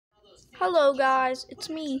Hello guys,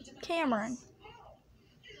 it's me, Cameron.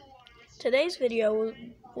 Today's video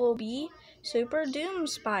will be Super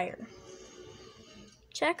Doomspire.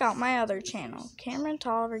 Check out my other channel, Cameron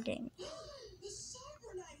Tolliver Gaming.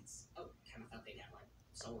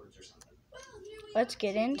 Let's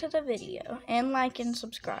get into the video, and like and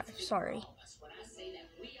subscribe, sorry.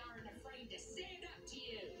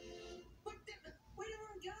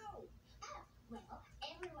 Well,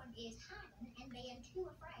 everyone is hiding, and they are too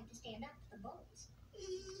afraid to stand up to the bullies.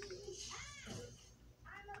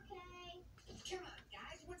 I'm okay. Come on,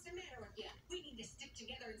 guys, what's the matter with you? We need to stick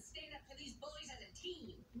together and stand up to these bullies as a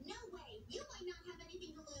team. No way. You might not have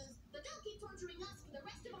anything to lose, but they'll keep torturing us for the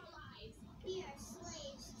rest of our lives. We are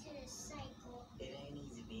slaves to this cycle. It ain't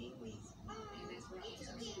easy being lazy. And that's right. It's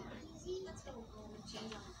okay. Easy. Let's go home and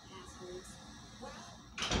change our passwords. Well,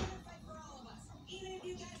 we're gonna fight for all of us, even if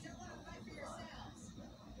you guys don't want to fight for yourselves.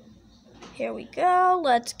 Here we go,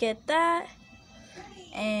 let's get that,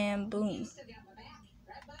 and boom.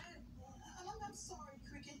 I'm sorry,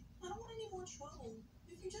 Cricket. I don't want any more trouble.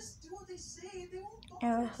 If you just do what they say, they won't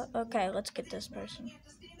bother us. Okay, let's get this person. You have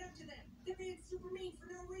to stand up to them. They're being super mean for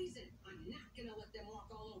no reason. I'm not gonna let them walk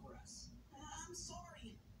all over us. I'm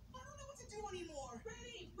sorry. I don't know what to do anymore.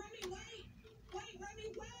 Remy, wait! Wait,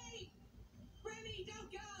 Remy, wait! Remy, don't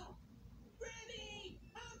go! Remy!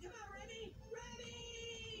 Oh, come on, Remy!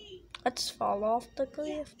 Remy! Let's fall off the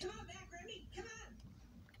cliff. Come on back, Remy! Come on!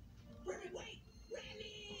 Remy, wait!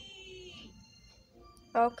 Remy!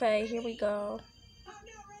 Okay, here we go. Oh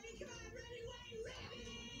no, Remy, come on, Remy, wait,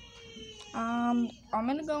 Remy! I'm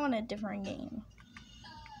gonna go in a different game.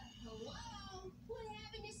 Hello? What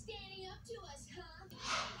happened to standing up to us,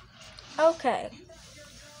 huh? Okay,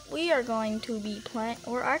 we are going to be playing,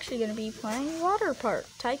 we're actually going to be playing Water Park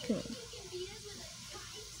Tycoon.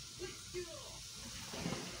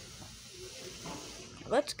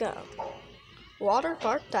 Let's go. Water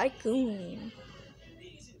Park Tycoon.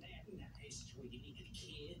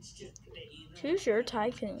 Choose your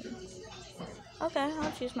tycoon. Okay,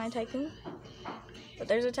 I'll choose my tycoon. But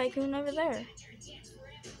there's a tycoon over there.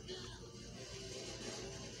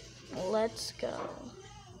 Let's go.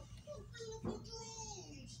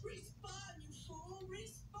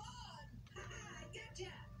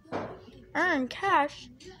 Earn cash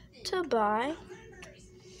to buy.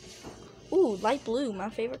 Ooh, light blue, my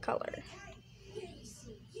favorite color.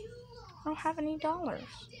 I don't have any dollars.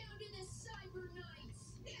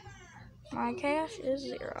 My cash is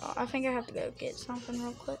 0. I think I have to go get something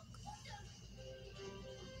real quick.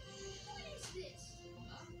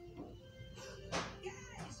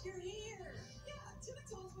 Guys, you're here! Yeah, Tina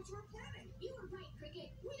told us what you were planning. You were right,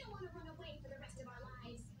 Cricket. We don't want to run away for the rest of our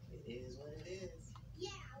lives. It is what it is.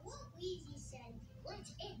 Yeah, what Weezy said.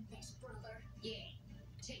 Let's end this, brother. Yeah,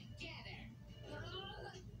 together. I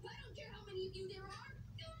don't care how many of you there are.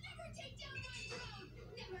 You'll never take down my throne.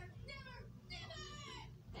 Never, never, never.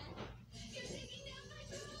 You're taking down my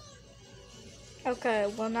throne. Okay,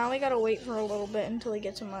 well now we gotta wait for a little bit until we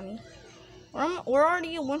get some money. We're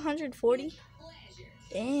already at 140.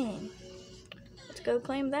 Dang. Let's go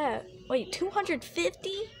claim that. Wait,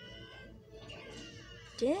 250?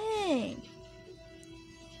 Dang.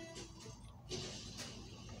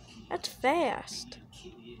 That's fast.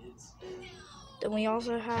 Then we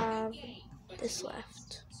also have this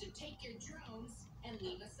left. So take your drones and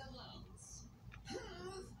leave us alone.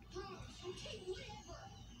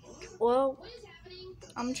 Well, What is happening?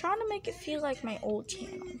 I'm trying to make it feel like my old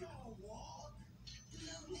channel.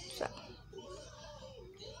 So,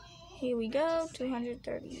 here we go,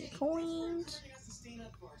 230 coins.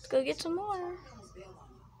 Let's go get some more.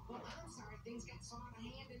 Well, I'm sorry things got so out of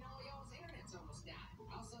hand and all y'all's internet's almost died.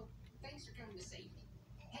 Also, thanks for coming to save me.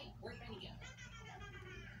 Hey, where'd Benny go? I'm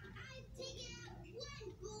taking out one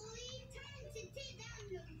bully. Time to take down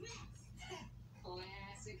the rest.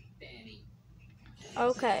 Classic Benny.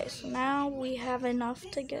 Okay, so now we have enough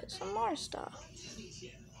to get some more stuff.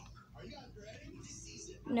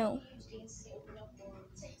 No.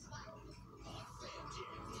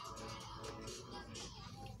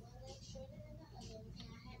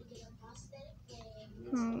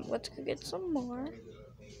 Let's go get some more.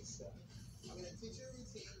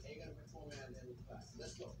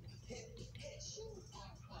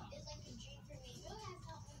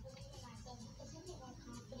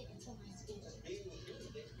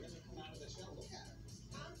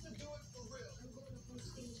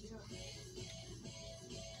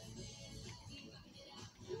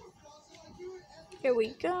 Here we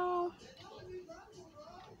go.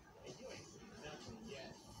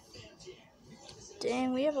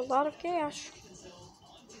 Dang, we have a lot of cash.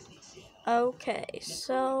 Okay,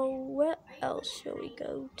 so else shall we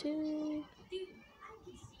go to?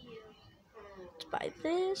 Let's buy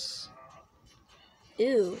this.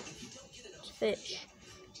 Ew, it's fish.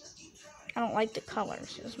 I don't like the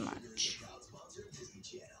colors as much.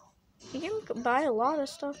 You can buy a lot of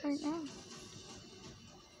stuff right now.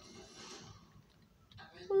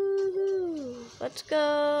 Woohoo! Let's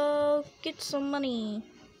go get some money.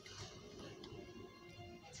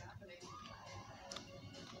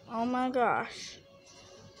 Oh my gosh.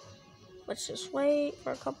 Let's just wait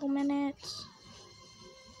for a couple minutes.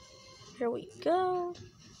 Here we go.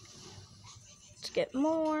 Let's get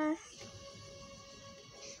more.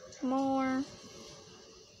 More.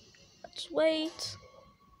 Let's wait.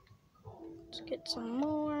 Let's get some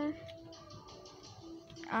more.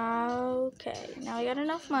 Okay, now I got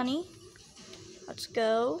enough money. Let's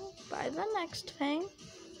go buy the next thing,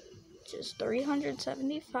 which is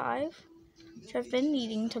 375, which I've been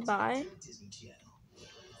needing to buy.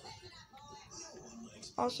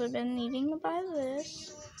 Also been needing to buy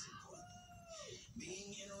this.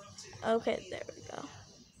 Okay, there we go.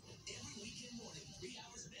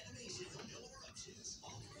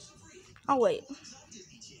 I'll wait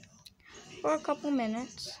for a couple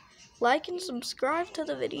minutes. Like and subscribe to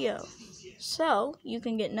the video so you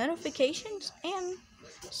can get notifications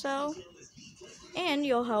and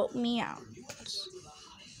you'll help me out.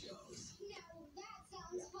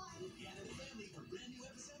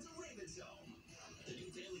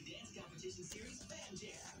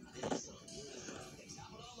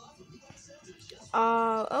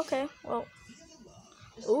 Okay, well,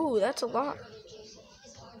 ooh, that's a lot.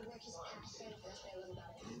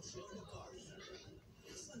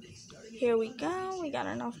 Here we go, we got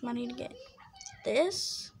enough money to get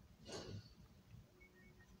this.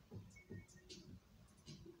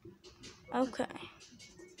 Okay,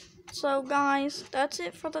 so guys, that's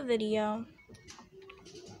it for the video.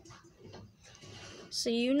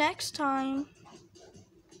 See you next time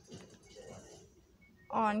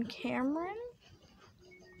on Cameron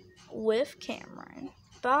with Cameron.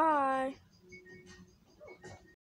 Bye.